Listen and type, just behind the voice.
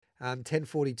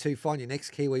10:42. Find your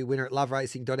next Kiwi winner at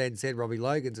loveracing.nz. Robbie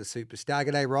Logan's a superstar.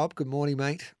 G'day, Rob. Good morning,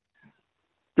 mate.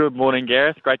 Good morning,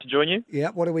 Gareth. Great to join you. Yeah,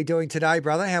 what are we doing today,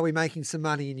 brother? How are we making some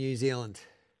money in New Zealand?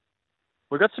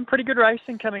 We've got some pretty good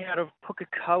racing coming out of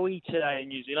Pukekohe today in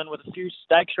New Zealand with a few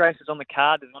stakes races on the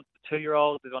card. There's one for the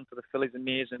 2-year-olds, there's one for the fillies and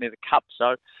mares, and there's a cup.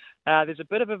 So there's a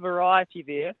bit of a variety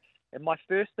there. And my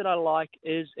first that I like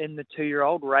is in the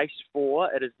 2-year-old, race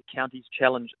 4. It is the Counties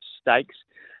Challenge Stakes.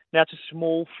 Now, it's a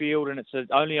small field and it's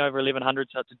only over 1,100,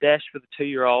 so it's a dash for the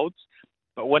 2-year-olds.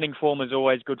 But winning form is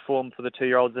always good form for the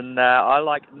 2-year-olds. And I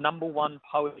like number 1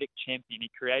 Poetic Champion.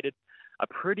 He created a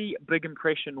pretty big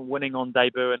impression winning on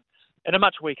debut. And in a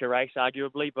much weaker race,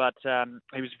 arguably, but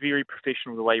he was very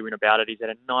professional the way he went about it. He's had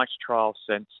a nice trial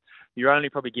since. You're only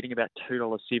probably getting about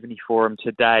 $2.70 for him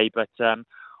today, but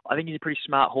I think he's a pretty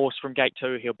smart horse from gate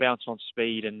 2. He'll bounce on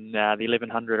speed, and the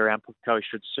 1,100 around Pukekohe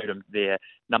should suit him there.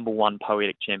 Number 1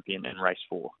 Poetic Champion in race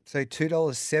 4. So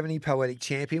 $2.70 Poetic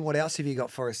Champion. What else have you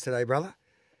got for us today, brother?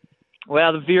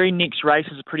 Well, the very next race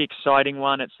is a pretty exciting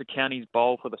one. It's the Counties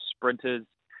Bowl for the sprinters.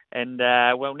 And,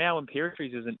 now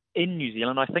Imperatrice isn't in New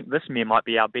Zealand. I think this mare might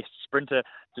be our best sprinter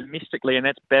domestically, and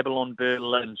that's Babylon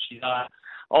Berlin. She's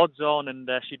odds on, and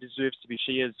she deserves to be.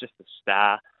 She is just a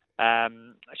star.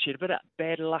 She had a bit of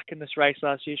bad luck in this race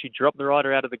last year. She dropped the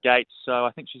rider out of the gates, so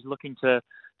I think she's looking to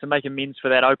make amends for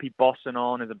that. Opie Boston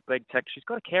on is a big tick. She's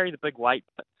got to carry the big weight,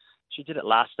 but she did it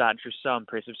last start, and she was so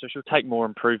impressive, so she'll take more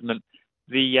improvement.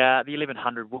 The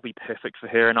 1,100 will be perfect for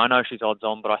her, and I know she's odds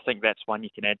on, but I think that's one you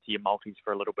can add to your multis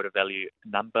for a little bit of value.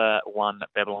 Number 1,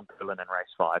 Babylon Berlin in race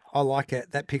 5. I like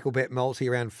it. That pickle bet multi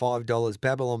around $5.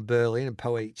 Babylon Berlin and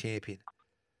Poetic Champion.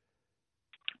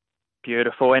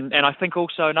 Beautiful, and I think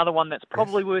also another one that's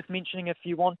probably worth mentioning if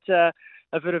you want a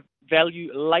bit of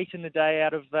value late in the day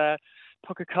out of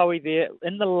Pukekohe there.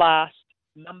 In the last,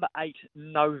 number 8,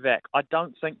 Novak. I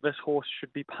don't think this horse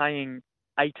should be paying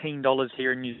 $18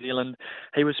 here in New Zealand.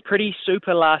 He was pretty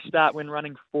super last start when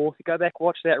running 4th. Go back,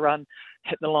 watch that run,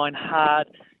 hit the line hard,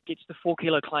 gets the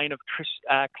 4-kilo claim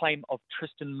of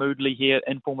Tristan Moodley here,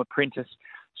 Inform Apprentice.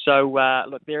 So,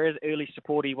 look, there is early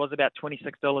support. He was about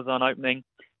 $26 on opening.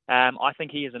 I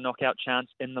think he has a knockout chance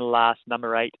in the last,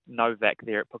 number 8, Novak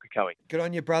there at Pukekohe. Good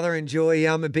on you, brother. Enjoy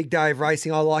a big day of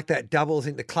racing. I like that double. I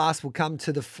think the class will come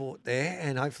to the fort there,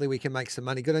 and hopefully we can make some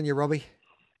money. Good on you, Robbie.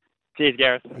 Cheers,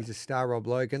 Gareth. He's a star, Rob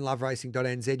Logan.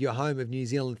 Loveracing.nz, your home of New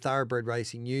Zealand thoroughbred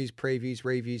racing news, previews,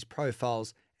 reviews,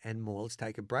 profiles, and more. Let's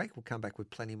take a break. We'll come back with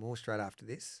plenty more straight after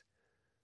this.